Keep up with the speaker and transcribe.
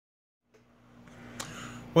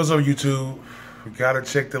What's up, YouTube? You gotta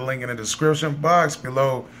check the link in the description box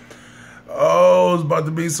below. Oh, it's about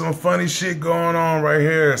to be some funny shit going on right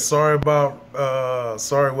here. Sorry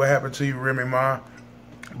what happened to you, Remy Ma.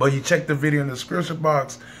 But you check the video in the description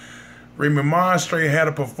box. Remy Ma straight had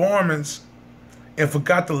a performance and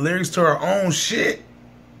forgot the lyrics to her own shit.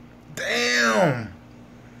 Damn.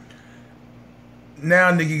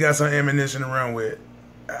 Now Nicki got some ammunition to run with.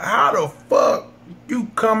 How the fuck you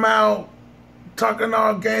come out talking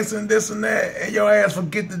all gangster and this and that, and your ass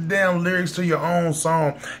forget the damn lyrics to your own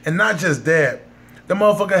song? And not just that, the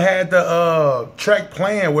motherfucker had the track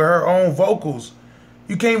playing with her own vocals.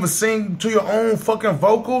 You can't even sing to your own fucking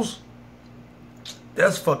vocals?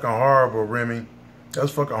 That's fucking horrible, Remy.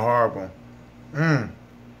 That's fucking horrible.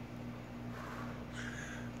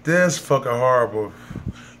 That's fucking horrible.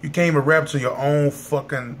 You can't even rap to your own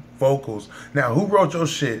fucking vocals. Now, who wrote your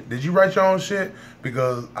shit? Did you write your own shit?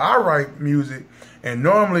 Because I write music, and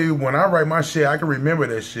normally when I write my shit, I can remember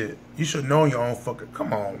that shit. You should know your own fucking...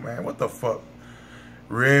 Come on, man. What the fuck?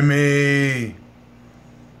 Remy.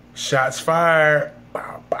 Shots fired.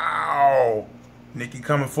 Bow, bow. Nicki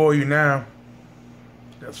coming for you now.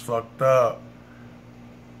 That's fucked up.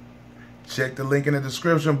 Check the link in the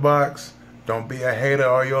description box. Don't be a hater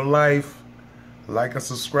all your life. Like and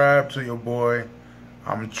subscribe to your boy.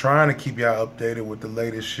 I'm trying to keep y'all updated with the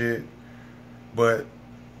latest shit. But,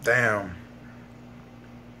 damn.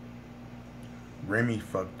 Remy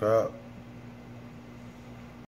fucked up.